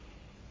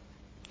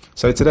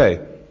So today,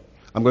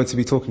 I'm going to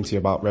be talking to you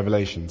about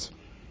Revelations.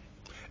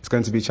 It's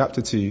going to be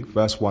chapter 2,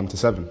 verse 1 to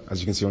 7,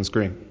 as you can see on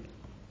screen.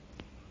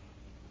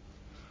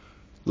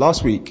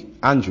 Last week,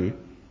 Andrew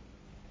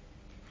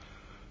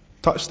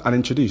touched and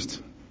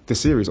introduced the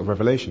series of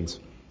Revelations.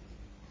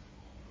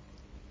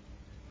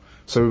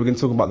 So we're going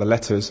to talk about the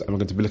letters, and we're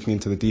going to be looking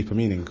into the deeper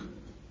meaning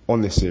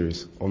on this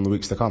series, on the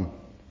weeks to come.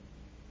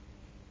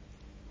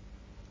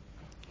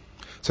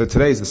 So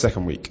today is the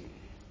second week.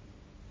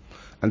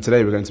 And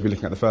today we're going to be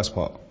looking at the first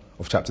part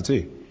of chapter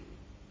 2.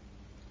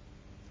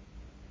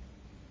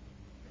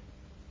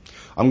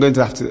 I'm going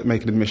to have to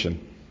make an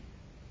admission.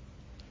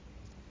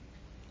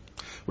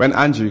 When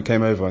Andrew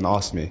came over and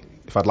asked me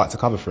if I'd like to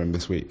cover for him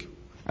this week,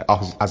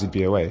 as he'd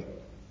be away,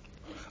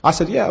 I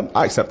said, yeah,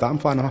 I accept that. I'm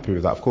fine. I'm happy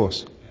with that, of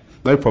course.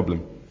 No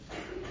problem.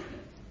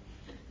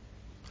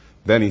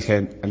 Then he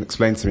came and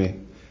explained to me,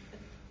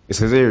 it's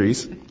a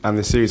series, and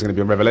this series is going to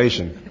be on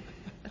Revelation.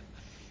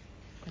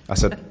 I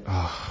said,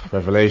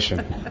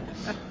 Revelation.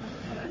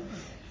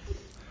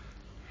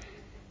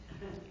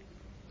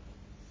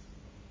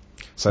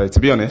 So, to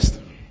be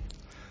honest,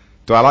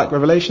 do I like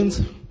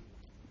Revelations?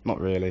 Not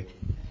really.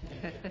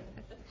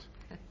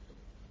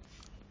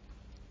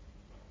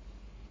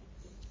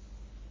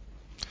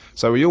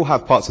 So we all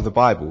have parts of the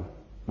Bible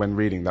when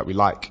reading that we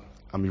like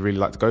and we really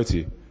like to go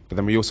to, but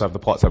then we also have the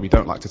parts that we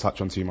don't like to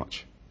touch on too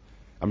much,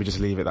 and we just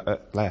leave it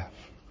there.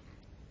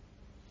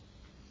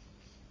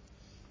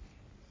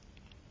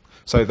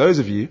 So those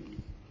of you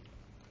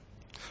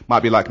might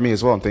be like me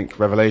as well and think,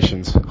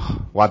 Revelations,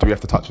 why do we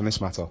have to touch on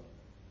this matter?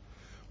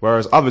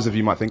 Whereas others of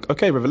you might think,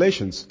 okay,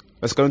 Revelations,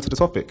 let's go into the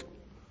topic.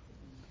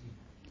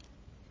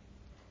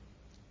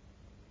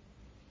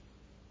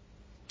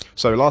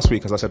 So last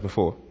week, as I said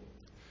before,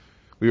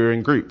 we were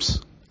in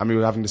groups and we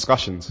were having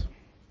discussions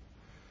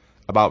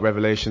about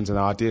Revelations and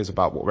our ideas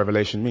about what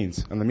Revelation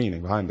means and the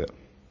meaning behind it.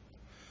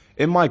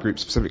 In my group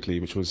specifically,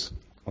 which was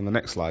on the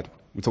next slide,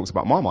 we talked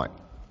about Marmite.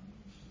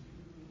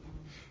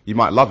 You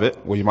might love it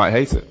or you might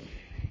hate it.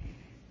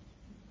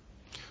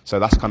 So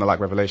that's kind of like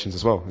Revelations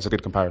as well. It's a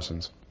good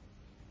comparison.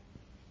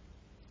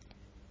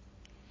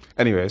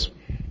 Anyways,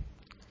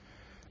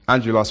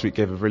 Andrew last week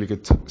gave a really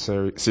good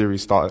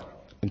series starter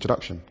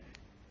introduction.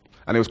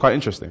 And it was quite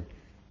interesting.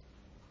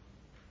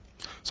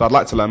 So I'd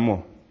like to learn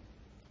more.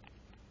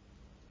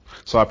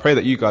 So I pray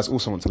that you guys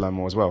also want to learn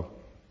more as well.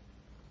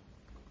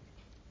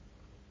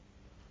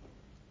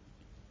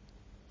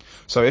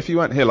 So if you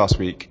weren't here last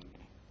week,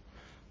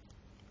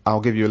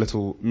 I'll give you a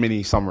little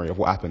mini summary of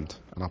what happened,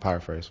 and I'll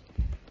paraphrase.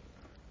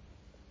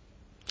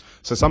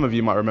 So some of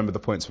you might remember the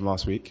points from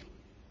last week.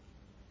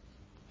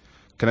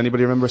 Can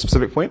anybody remember a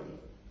specific point?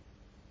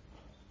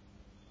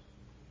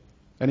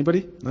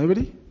 Anybody?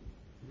 Nobody?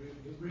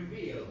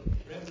 Reveal.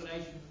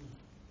 Revelation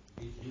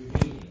is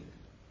revealing.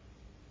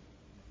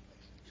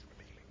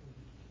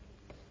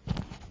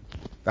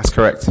 That's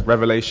correct.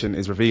 Revelation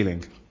is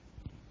revealing.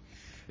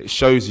 It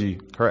shows you.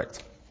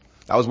 Correct.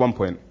 That was one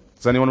point.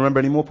 Does anyone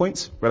remember any more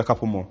points? We had a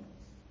couple more.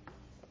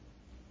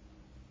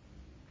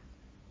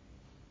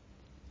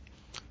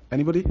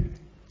 Anybody?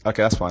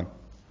 Okay, that's fine.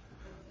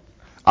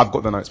 I've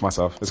got the notes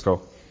myself. Let's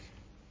go.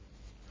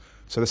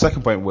 So the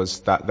second point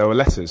was that there were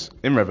letters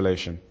in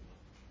Revelation.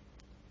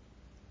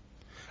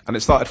 And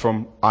it started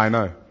from I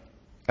know.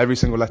 Every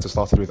single letter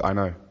started with I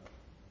know.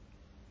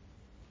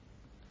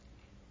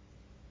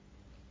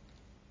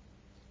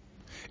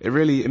 It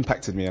really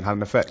impacted me and had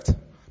an effect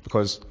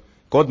because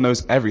God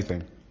knows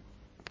everything.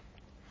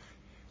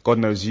 God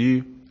knows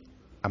you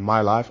and my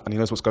life, and He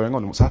knows what's going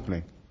on and what's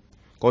happening.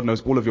 God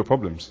knows all of your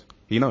problems.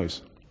 He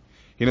knows.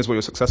 He knows what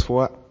you're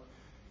successful at.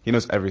 He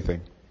knows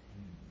everything.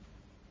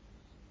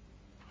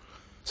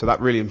 So that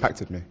really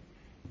impacted me.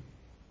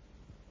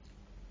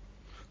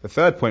 The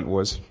third point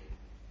was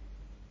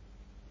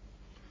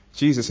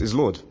Jesus is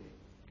Lord,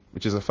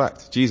 which is a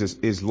fact. Jesus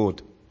is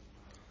Lord.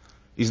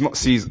 It's not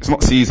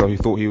Caesar who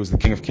thought he was the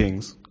King of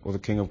Kings or the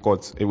King of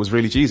Gods. It was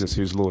really Jesus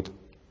who's Lord.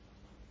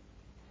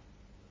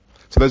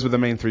 So those were the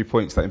main 3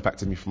 points that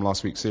impacted me from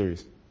last week's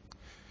series.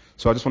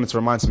 So I just wanted to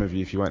remind some of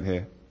you, if you weren't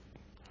here,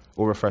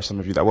 or refresh some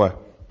of you that were.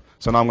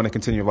 So now I'm going to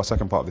continue with our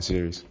second part of the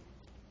series.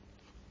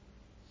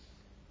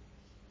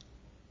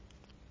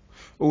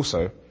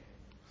 Also,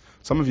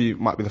 some of you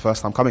might be the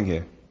first time coming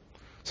here.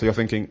 So you're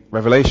thinking,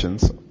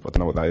 Revelations? I don't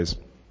know what that is.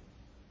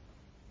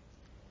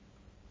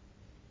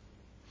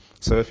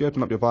 So if you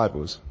open up your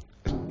Bibles,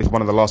 it's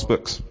one of the last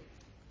books.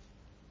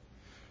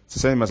 It's the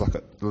same as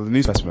the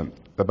New Testament,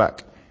 the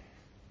back.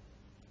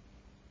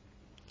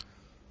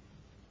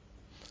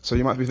 So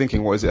you might be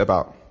thinking, what is it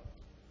about?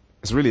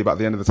 It's really about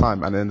the end of the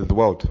time and the end of the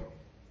world.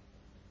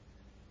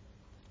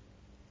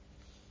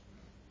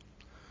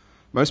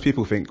 Most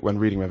people think when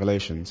reading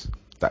Revelations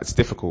that it's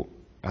difficult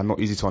and not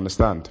easy to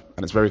understand,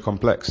 and it's very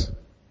complex.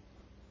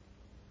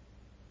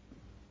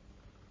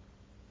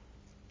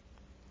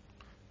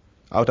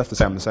 I would have to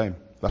say I'm the same.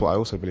 That's what I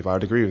also believe. I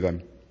would agree with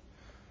them.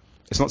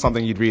 It's not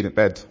something you'd read in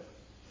bed.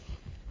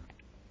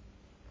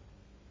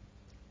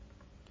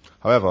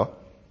 However,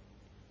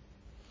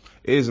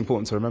 it is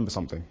important to remember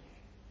something.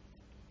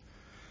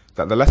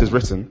 that the letters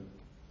written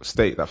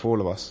state that for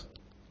all of us.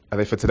 Are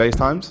they for today's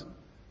times?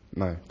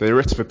 No. They were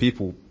written for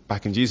people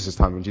back in Jesus'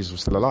 time when Jesus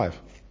was still alive.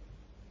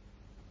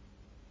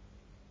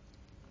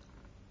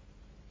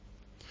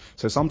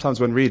 So sometimes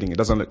when reading, it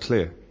doesn't look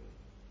clear.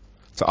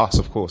 To us,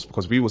 of course,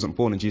 because we wasn't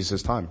born in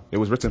Jesus' time. It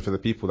was written for the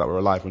people that were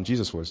alive when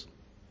Jesus was.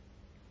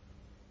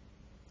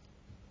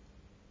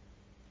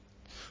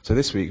 So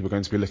this week, we're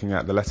going to be looking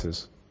at the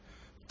letters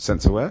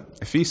sent to where?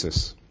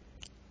 Ephesus.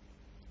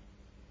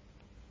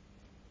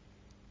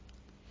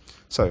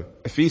 So,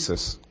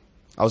 Ephesus,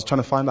 I was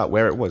trying to find out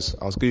where it was.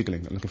 I was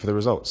Googling and looking for the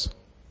results.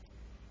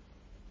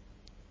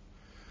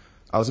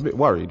 I was a bit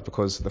worried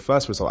because the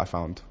first result I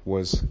found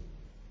was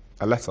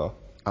a letter,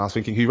 and I was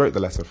thinking, who wrote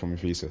the letter from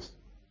Ephesus?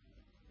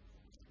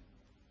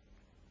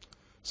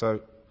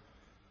 So,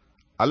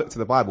 I looked at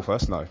the Bible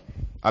first. No.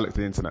 I looked at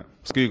the internet.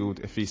 Just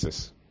Googled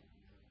Ephesus.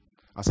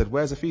 I said,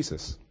 where's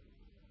Ephesus?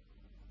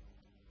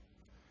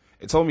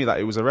 It told me that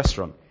it was a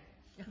restaurant.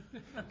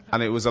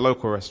 And it was a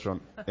local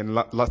restaurant in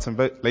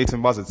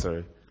Leighton Buzzard,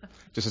 sorry.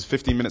 Just as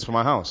 15 minutes from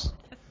my house.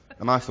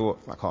 And I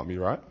thought, that can't be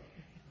right.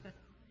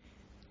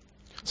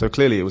 So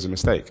clearly it was a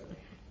mistake.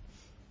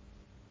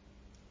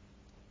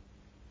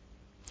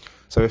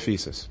 So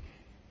Ephesus.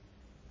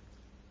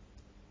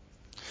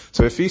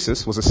 So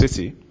Ephesus was a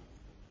city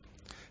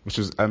which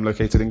was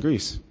located in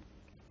Greece.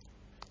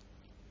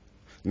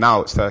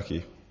 Now it's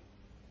Turkey.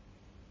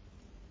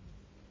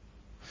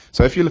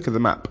 So if you look at the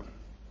map,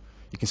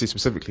 you can see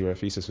specifically where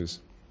Ephesus is.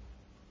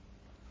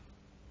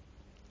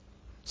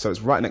 So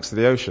it's right next to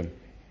the ocean.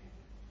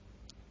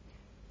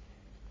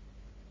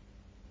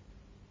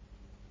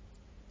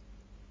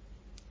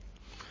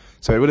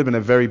 So it would have been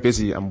a very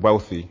busy and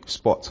wealthy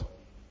spot.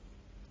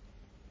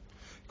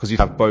 Because you'd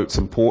have boats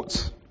and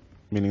ports,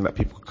 meaning that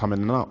people could come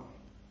in and out.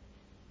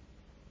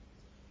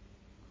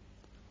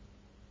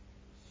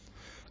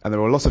 And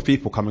there were lots of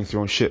people coming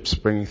through on ships,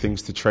 bringing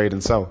things to trade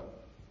and sell.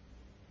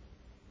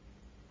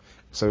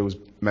 So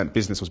meant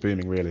business was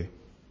booming, really.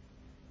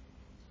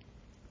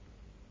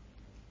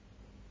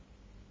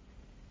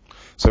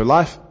 So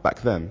life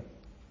back then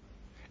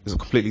is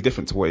completely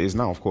different to what it is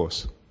now, of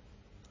course.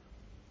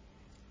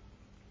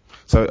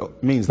 So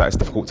it means that it's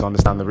difficult to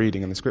understand the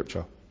reading in the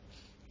scripture.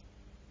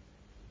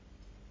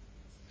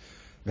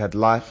 They had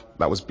life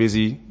that was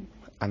busy,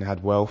 and they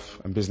had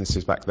wealth and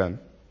businesses back then.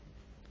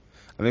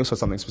 And they also had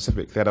something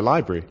specific. They had a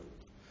library.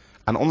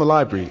 And on the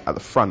library, at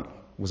the front,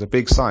 was a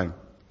big sign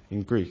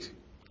in Greek.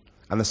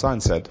 And the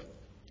sign said,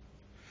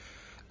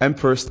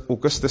 Emperor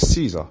Augustus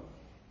Caesar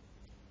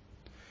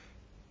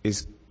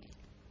is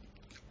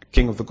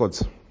King of the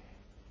gods.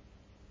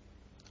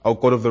 Oh,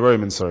 God of the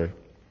Romans, sorry.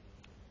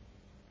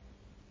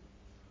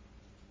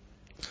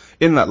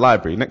 In that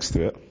library, next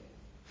to it,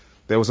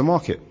 there was a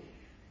market.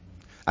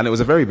 And it was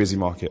a very busy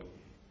market.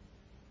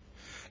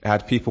 It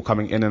had people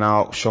coming in and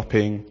out,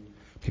 shopping,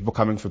 people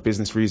coming for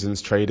business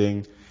reasons,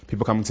 trading,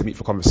 people coming to meet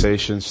for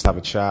conversations, just have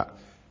a chat.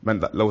 It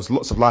meant that there was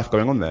lots of life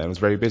going on there. It was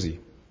very busy.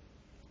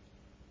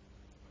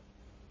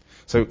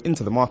 So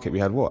into the market we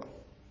had what?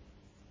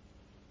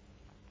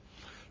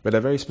 We had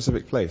a very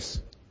specific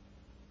place.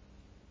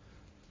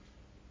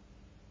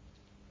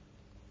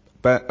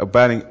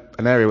 An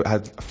area that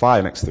had a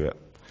fire next to it.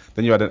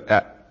 Then you had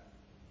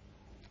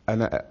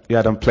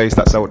a place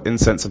that sold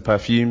incense and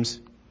perfumes.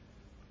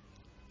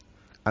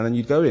 And then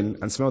you'd go in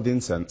and smell the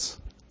incense.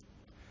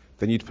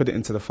 Then you'd put it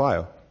into the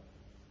fire.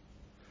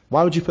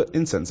 Why would you put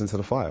incense into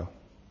the fire?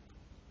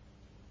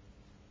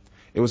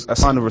 It was a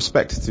sign of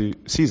respect to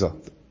Caesar,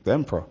 the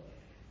emperor.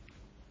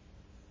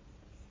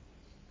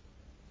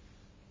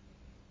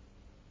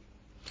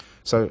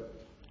 So,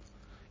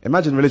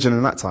 imagine religion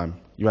in that time.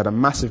 You had a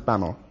massive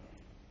banner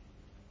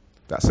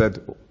that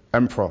said,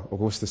 Emperor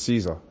Augustus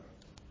Caesar,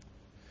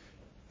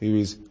 who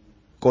is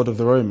God of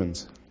the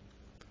Romans.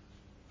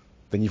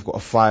 Then you've got a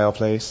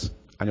fireplace,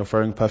 and you're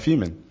throwing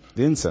perfume in,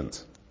 the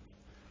incense.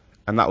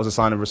 And that was a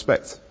sign of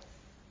respect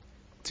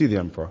to the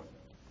emperor.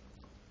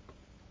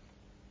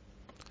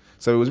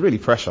 So it was really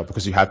pressure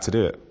because you had to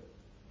do it.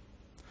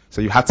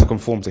 So you had to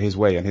conform to his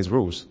way and his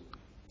rules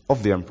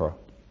of the emperor.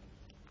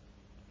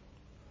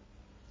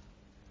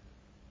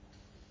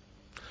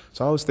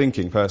 So I was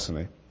thinking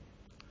personally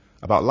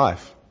about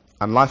life.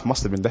 And life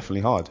must have been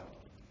definitely hard.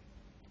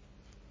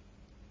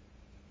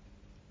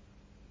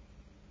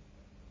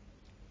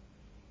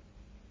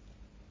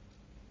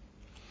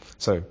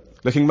 So,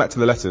 looking back to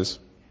the letters,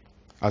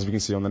 as we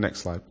can see on the next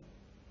slide,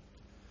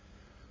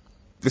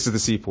 this is the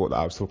seaport that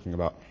I was talking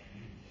about.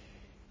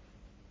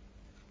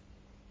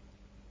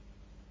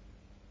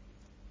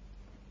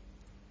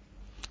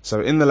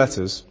 So in the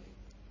letters,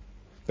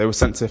 they were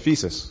sent to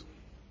Ephesus.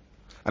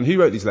 And who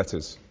wrote these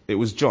letters? It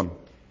was John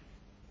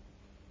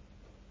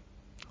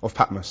of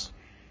Patmos.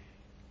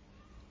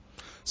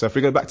 So if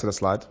we go back to the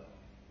slide,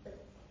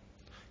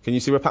 can you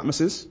see where Patmos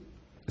is?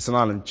 It's an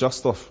island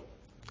just off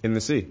in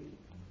the sea.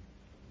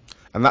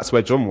 And that's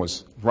where John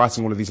was,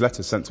 writing all of these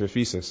letters sent to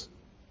Ephesus.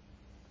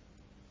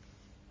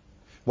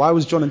 Why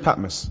was John in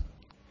Patmos?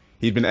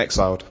 He'd been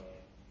exiled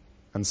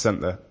and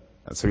sent there,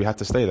 and so he had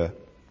to stay there.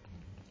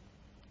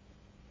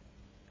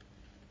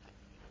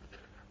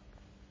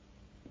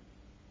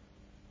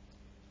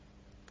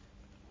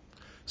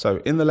 So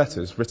in the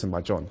letters written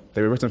by John,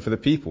 they were written for the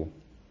people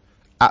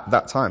at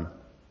that time.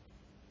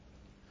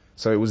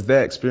 So it was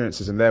their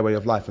experiences and their way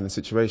of life and the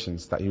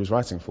situations that he was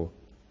writing for.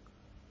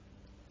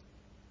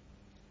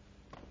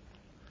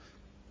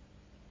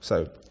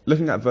 So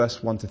looking at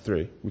verse 1 to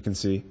 3, we can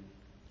see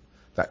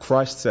that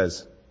Christ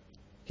says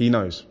he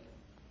knows.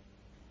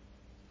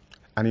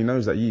 And he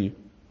knows that he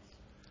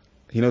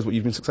knows what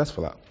you've been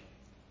successful at.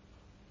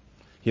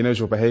 He knows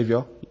your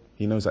behavior.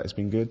 He knows that it's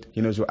been good. He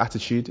knows your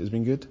attitude has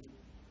been good.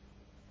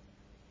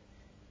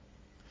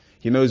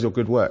 He knows your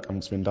good work and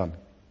what's been done.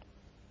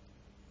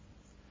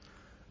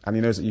 And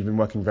he knows that you've been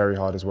working very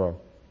hard as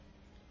well.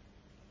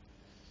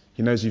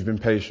 He knows you've been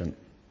patient.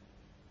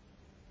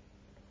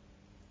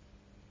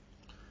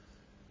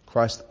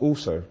 Christ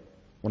also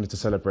wanted to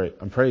celebrate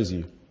and praise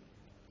you.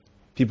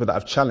 People that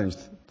have challenged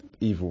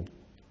evil.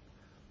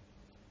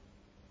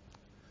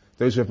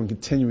 Those who have been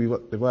continually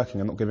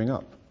working and not giving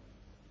up.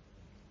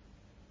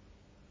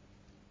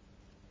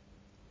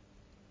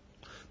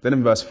 Then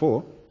in verse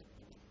 4,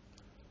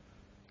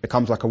 it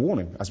comes like a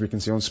warning, as we can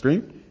see on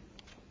screen.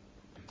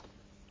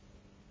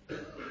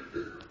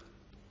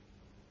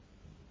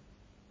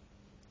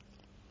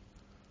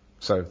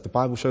 So the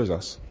Bible shows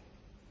us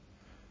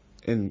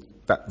in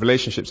that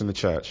relationships in the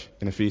church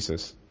in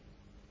Ephesus,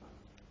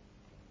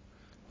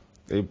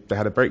 they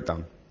had a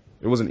breakdown.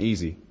 It wasn't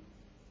easy.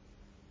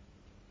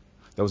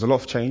 There was a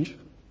lot of change,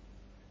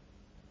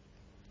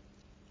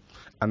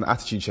 and the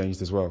attitude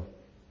changed as well.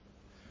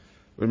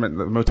 It meant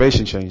that the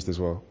motivation changed as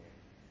well.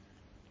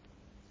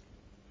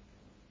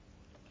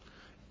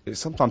 It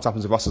sometimes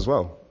happens with us as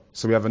well.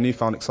 So we have a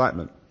newfound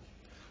excitement.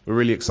 We're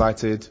really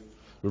excited.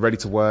 We're ready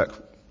to work.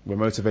 We're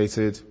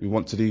motivated. We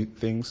want to do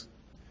things.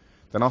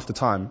 Then after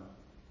time,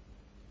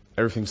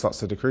 everything starts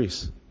to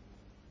decrease.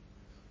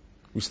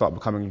 We start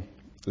becoming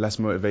less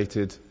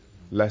motivated,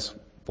 less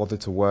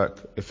bothered to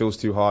work. It feels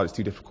too hard. It's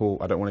too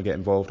difficult. I don't want to get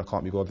involved. I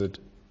can't be bothered.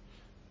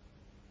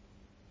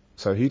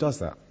 So who does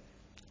that?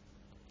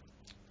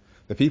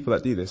 The people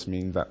that do this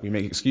mean that we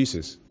make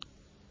excuses.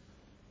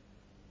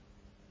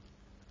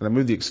 And then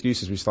with the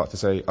excuses, we start to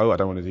say, oh, I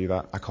don't want to do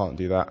that. I can't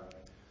do that.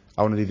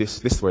 I want to do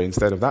this way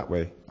instead of that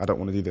way. I don't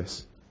want to do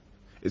this.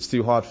 It's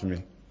too hard for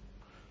me.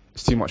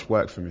 It's too much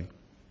work for me.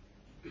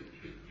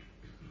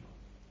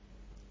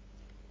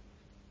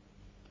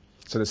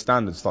 So the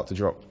standards start to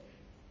drop.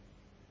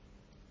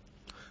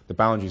 The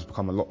boundaries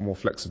become a lot more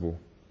flexible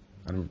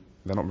and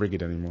they're not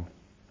rigid anymore.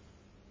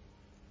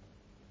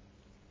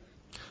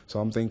 So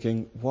I'm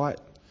thinking, why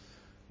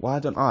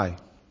don't I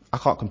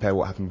can't compare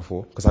what happened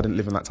before because I didn't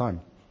live in that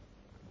time.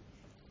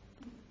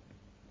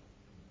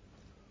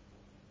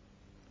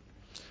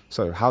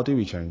 So how do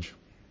we change?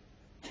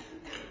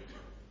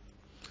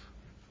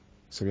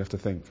 So we have to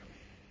think.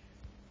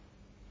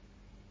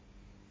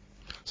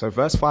 So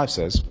verse 5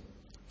 says,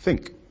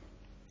 think.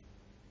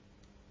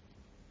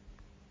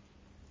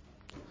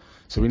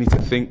 So we need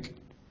to think,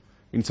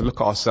 we need to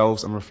look at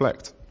ourselves and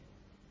reflect.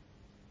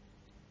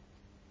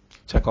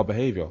 Check our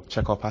behavior,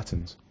 check our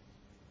patterns,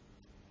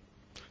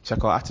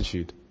 check our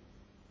attitude.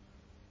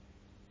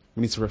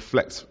 We need to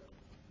reflect.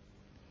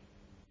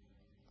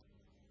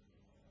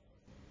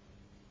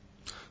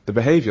 The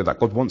behavior that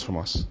God wants from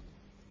us.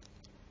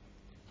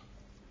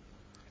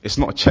 It's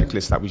not a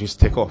checklist that we just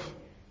tick off.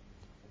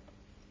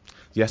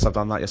 Yes, I've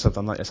done that, yes, I've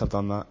done that, yes, I've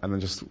done that, and then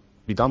just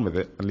be done with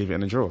it and leave it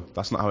in a drawer.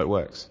 That's not how it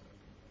works.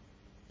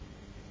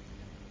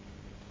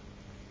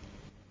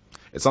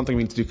 It's something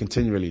we need to do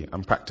continually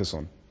and practice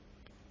on.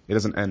 It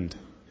doesn't end.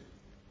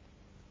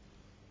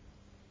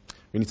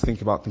 We need to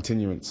think about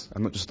continuance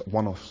and not just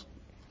one-offs,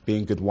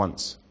 being good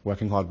once,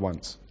 working hard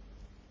once.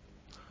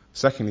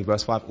 Secondly,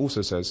 verse 5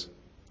 also says,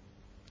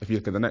 if you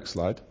look at the next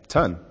slide,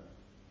 turn.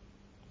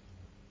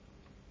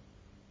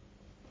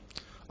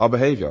 Our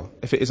behavior,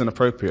 if it isn't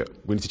appropriate,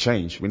 we need to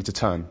change. We need to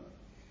turn.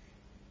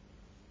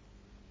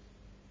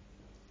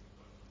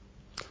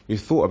 We've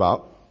thought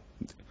about,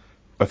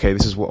 okay,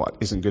 this is what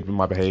isn't good with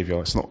my behavior.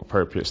 It's not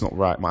appropriate. It's not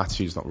right. My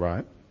attitude's not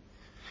right.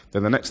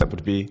 Then the next step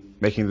would be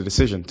making the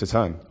decision to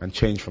turn and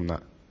change from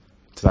that,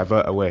 to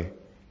divert away.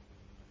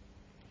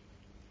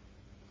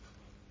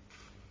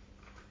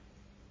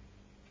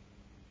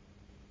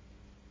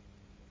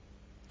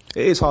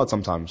 It is hard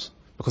sometimes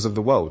because of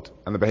the world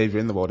and the behavior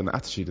in the world and the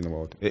attitude in the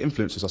world. It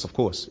influences us, of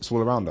course. It's all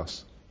around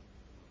us.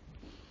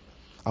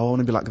 Oh, I want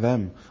to be like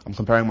them. I'm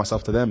comparing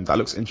myself to them. That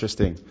looks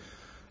interesting.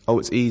 Oh,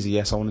 it's easy.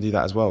 Yes, I want to do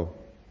that as well.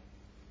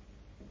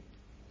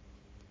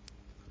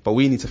 But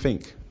we need to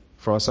think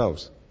for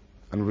ourselves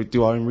and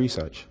do our own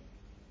research.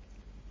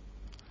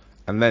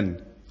 And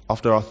then,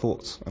 after our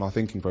thoughts and our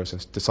thinking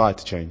process, decide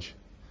to change.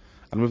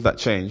 And with that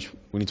change,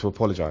 we need to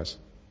apologize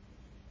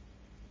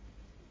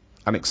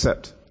and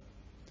accept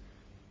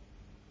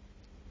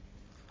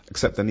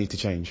the need to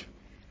change.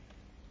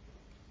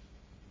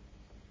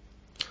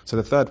 So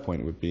the third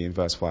point would be in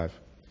verse 5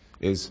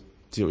 is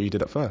do what you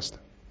did at first.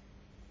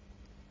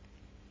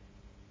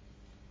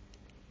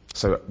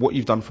 So what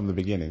you've done from the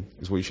beginning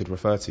is what you should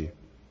refer to.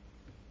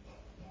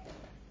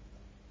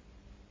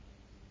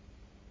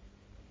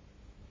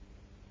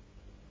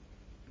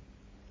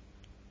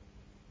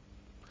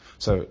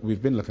 So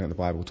we've been looking at the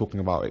Bible,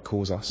 talking about it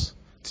calls us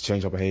to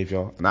change our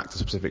behavior and act a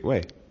specific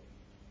way.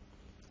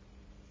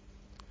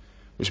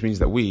 Which means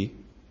that we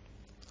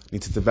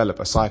need to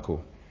develop a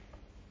cycle.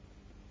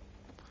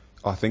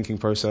 Our thinking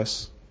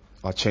process,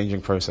 our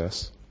changing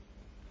process,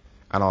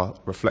 and our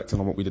reflecting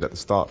on what we did at the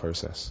start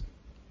process,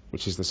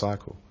 which is the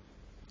cycle.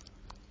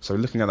 So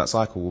looking at that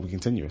cycle will be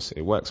continuous.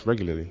 It works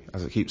regularly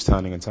as it keeps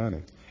turning and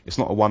turning. It's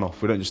not a one-off.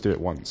 We don't just do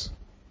it once.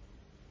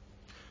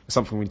 It's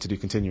something we need to do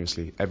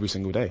continuously, every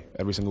single day,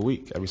 every single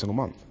week, every single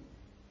month.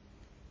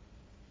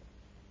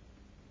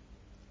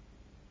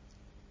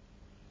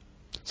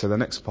 So the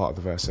next part of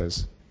the verse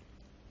says,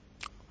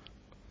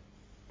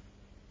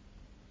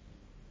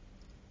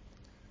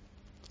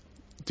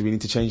 do we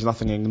need to change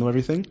nothing and ignore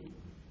everything?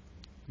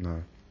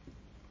 No.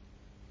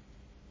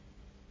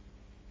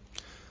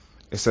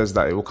 It says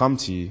that it will come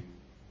to you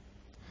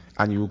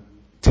and you will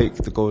take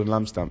the golden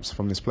lampstands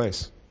from this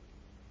place.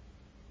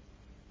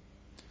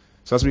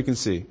 So as we can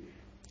see,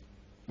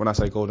 when I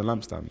say golden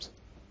lampstands,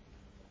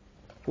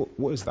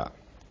 what is that?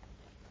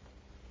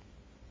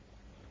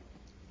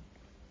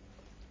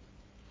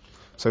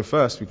 So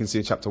first we can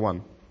see chapter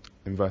 1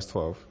 in verse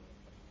 12.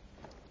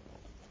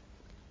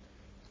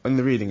 In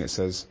the reading it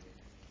says,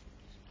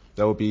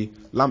 there will be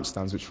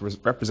lampstands which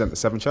represent the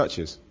 7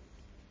 churches.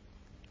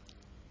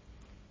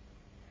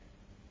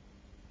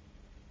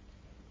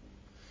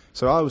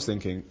 So I was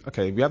thinking,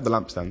 okay, we have the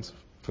lampstands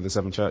for the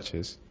 7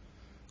 churches,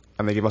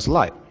 and they give us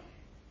light.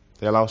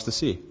 They allow us to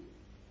see.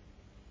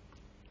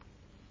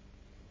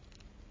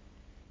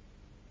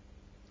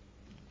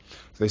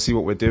 So they see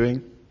what we're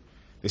doing.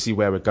 They see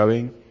where we're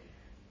going.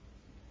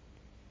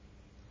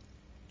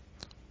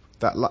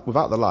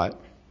 Without the light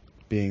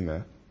being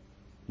there,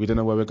 we don't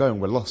know where we're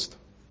going. We're lost.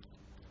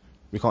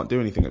 We can't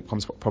do anything. It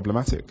becomes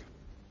problematic.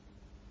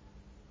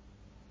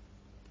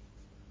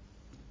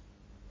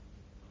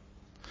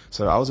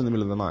 So I was in the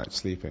middle of the night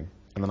sleeping,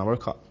 and then I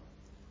woke up.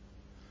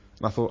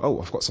 And I thought,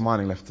 oh, I've got some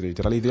ironing left to do.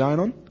 Did I leave the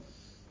iron on?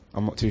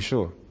 I'm not too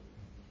sure.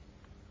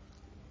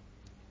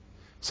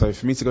 So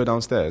for me to go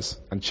downstairs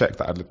and check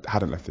that I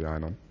hadn't left the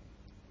iron on,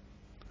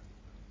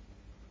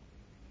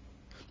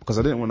 because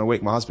I didn't want to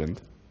wake my husband,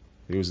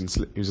 he was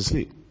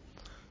asleep.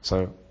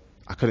 So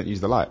I couldn't use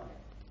the light.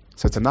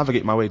 So to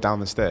navigate my way down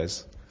the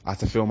stairs, I had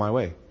to feel my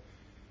way,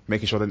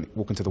 making sure I didn't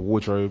walk into the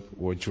wardrobe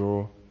or a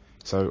drawer.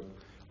 So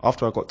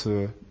after I got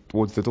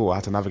towards the door, I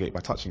had to navigate by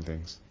touching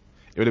things.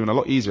 It would have been a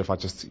lot easier if I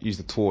just used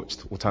the torch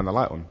or turned the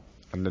light on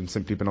and then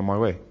simply been on my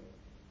way.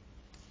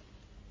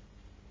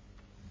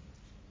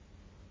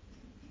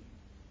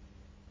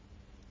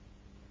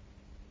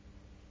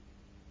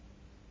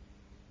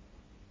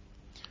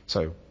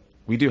 So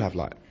we do have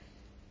light.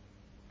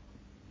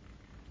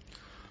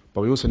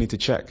 But we also need to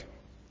check.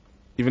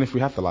 Even if we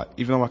have the light,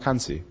 even though I can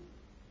see,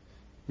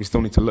 we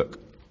still need to look.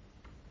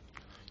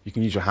 You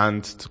can use your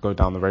hand to go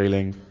down the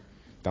railing,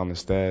 down the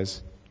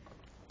stairs.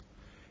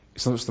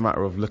 It's not just a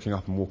matter of looking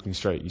up and walking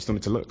straight. You still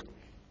need to look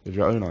with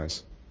your own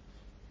eyes.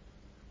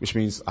 Which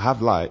means I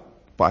have light,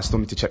 but I still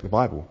need to check the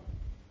Bible.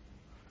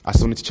 I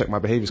still need to check my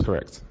behavior is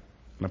correct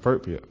and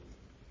appropriate.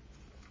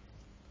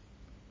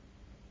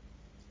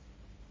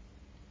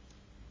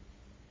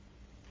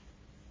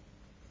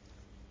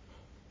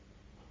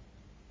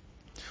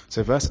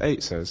 So verse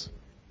 8 says,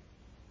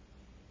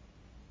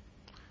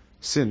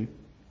 sin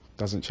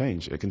doesn't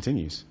change, it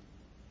continues.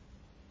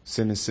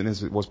 Sin is sin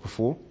as it was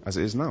before, as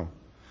it is now.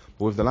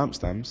 But with the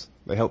lampstands,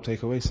 they help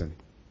take away sin.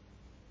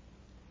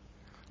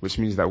 Which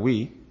means that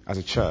we, as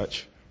a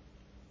church,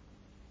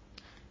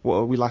 what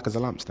are we like as a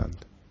lampstand?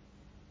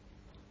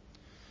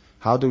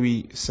 How do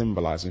we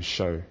symbolize and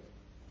show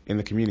in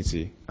the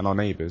community and our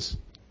neighbours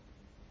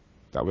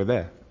that we're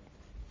there?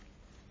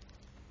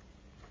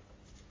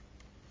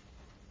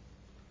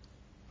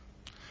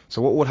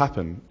 So what would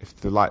happen if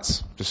the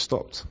lights just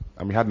stopped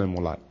and we had no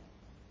more light?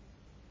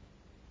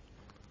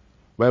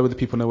 Where would the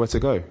people know where to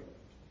go?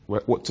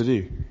 What to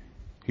do?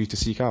 Who to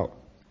seek out?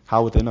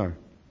 How would they know?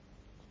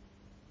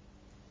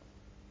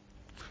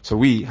 So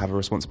we have a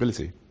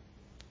responsibility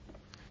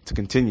to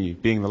continue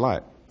being the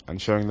light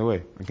and showing the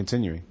way and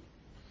continuing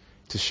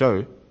to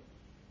show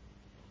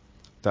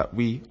that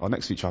we are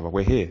next to each other.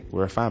 We're here.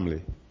 We're a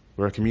family.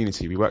 We're a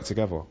community. We work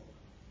together.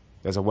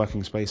 There's a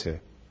working space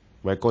here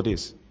where God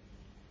is.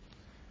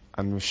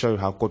 And we show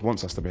how God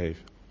wants us to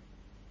behave.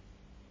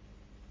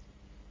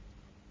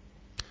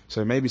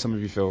 So maybe some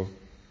of you feel,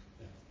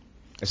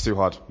 it's too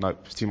hard. No,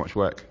 it's too much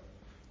work.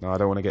 No, I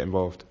don't want to get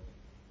involved.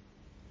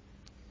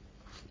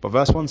 But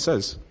verse 1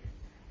 says,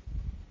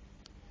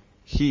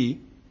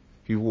 he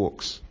who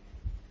walks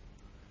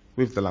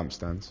with the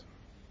lampstands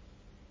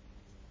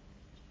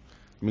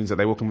means that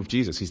they're walking with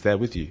Jesus. He's there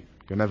with you.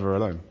 You're never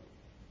alone.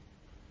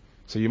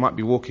 So you might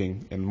be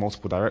walking in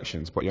multiple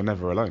directions, but you're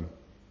never alone.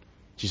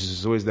 Jesus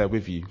is always there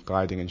with you,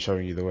 guiding and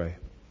showing you the way.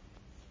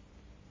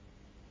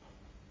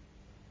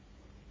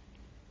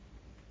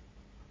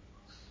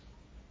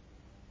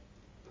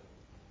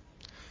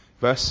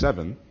 Verse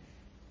 7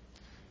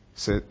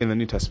 in the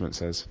New Testament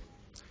says,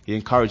 he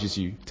encourages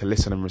you to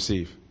listen and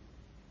receive.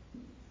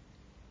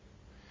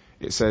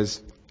 It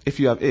says, if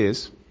you have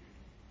ears,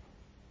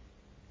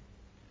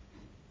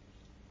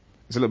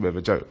 it's a little bit of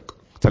a joke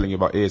telling you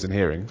about ears and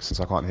hearing, since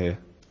I can't hear,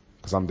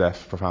 because I'm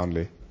deaf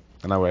profoundly,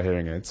 and I wear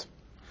hearing aids.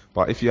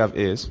 But if you have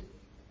ears,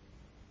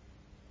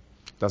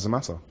 doesn't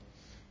matter.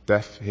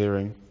 Deaf,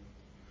 hearing,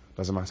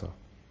 doesn't matter.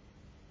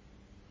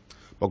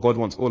 But God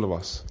wants all of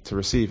us to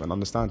receive and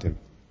understand him.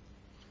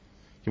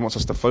 He wants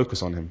us to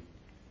focus on him.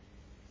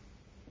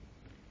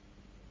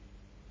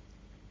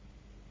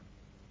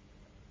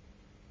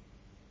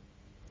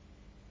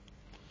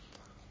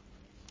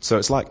 So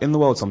it's like in the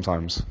world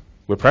sometimes,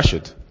 we're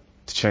pressured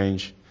to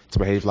change, to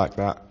behave like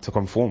that, to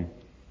conform.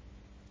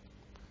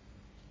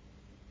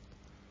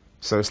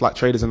 So it's like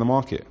traders in the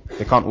market.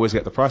 They can't always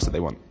get the price that they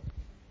want.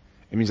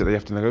 It means that they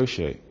have to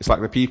negotiate. It's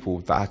like the people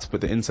that had to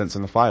put the incense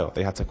in the fire.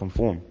 They had to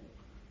conform.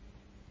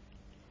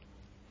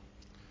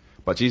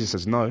 But Jesus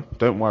says, no,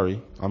 don't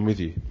worry, I'm with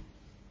you.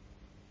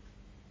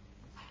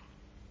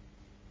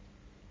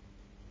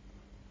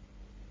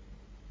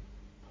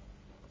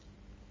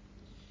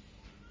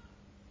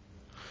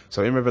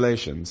 So in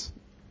Revelations,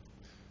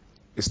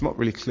 it's not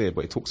really clear,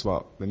 but it talks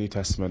about the New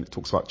Testament, it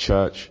talks about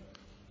church,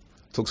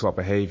 it talks about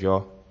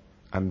behavior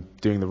and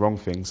doing the wrong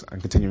things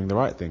and continuing the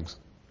right things.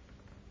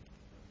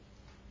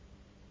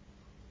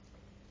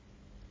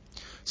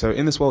 So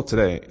in this world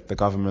today, the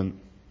government,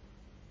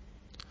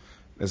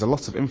 there's a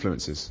lot of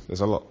influences.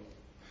 There's a lot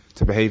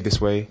to behave this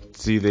way,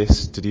 to do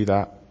this, to do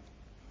that.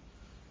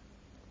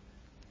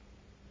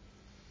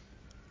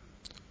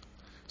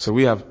 So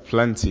we have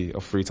plenty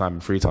of free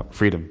time and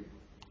freedom.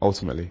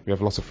 Ultimately, we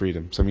have a lot of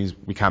freedom. So it means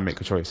we can make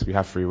a choice. We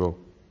have free will.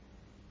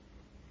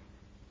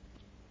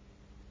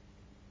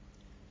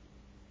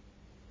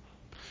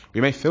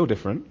 We may feel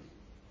different.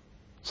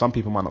 Some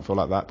people might not feel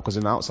like that because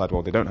in the outside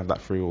world they don't have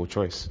that free will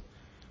choice.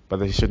 But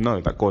they should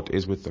know that God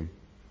is with them.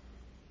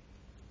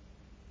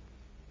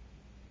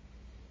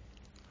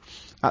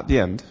 At the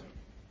end,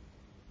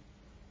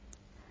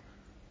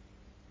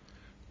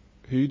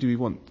 who do we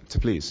want to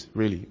please?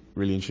 Really,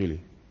 really and truly?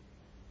 Do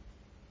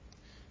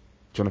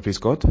you want to please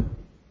God?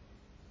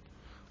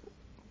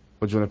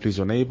 Or do you want to please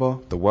your neighbor,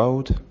 the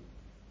world?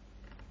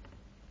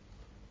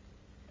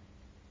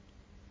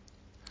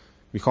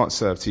 We can't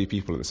serve two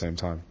people at the same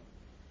time.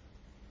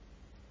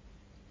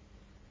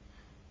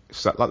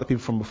 It's like the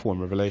people from before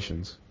in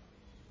Revelations.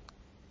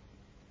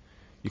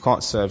 You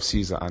can't serve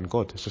Caesar and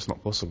God. It's just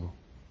not possible.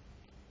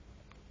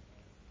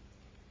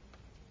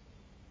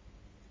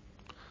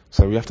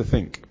 So we have to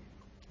think,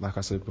 like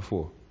I said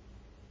before.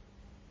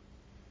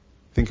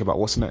 Think about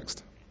what's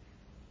next.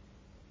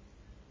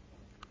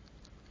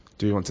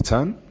 Do we want to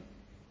turn?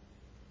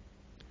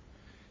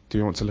 Do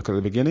we want to look at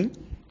the beginning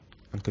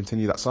and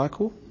continue that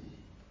cycle?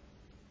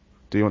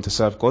 Do we want to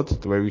serve God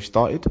the way we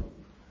started?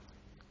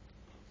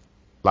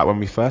 Like when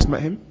we first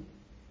met him?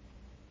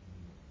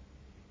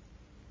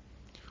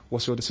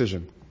 What's your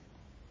decision?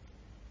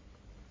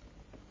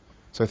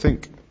 So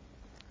think,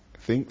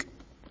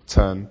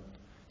 turn,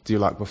 do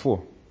like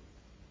before.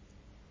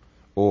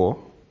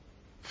 Or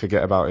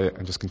forget about it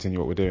and just continue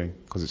what we're doing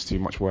because it's too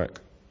much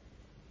work.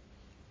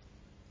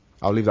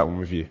 I'll leave that one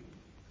with you.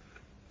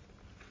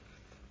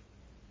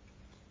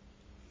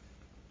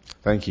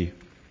 Thank you.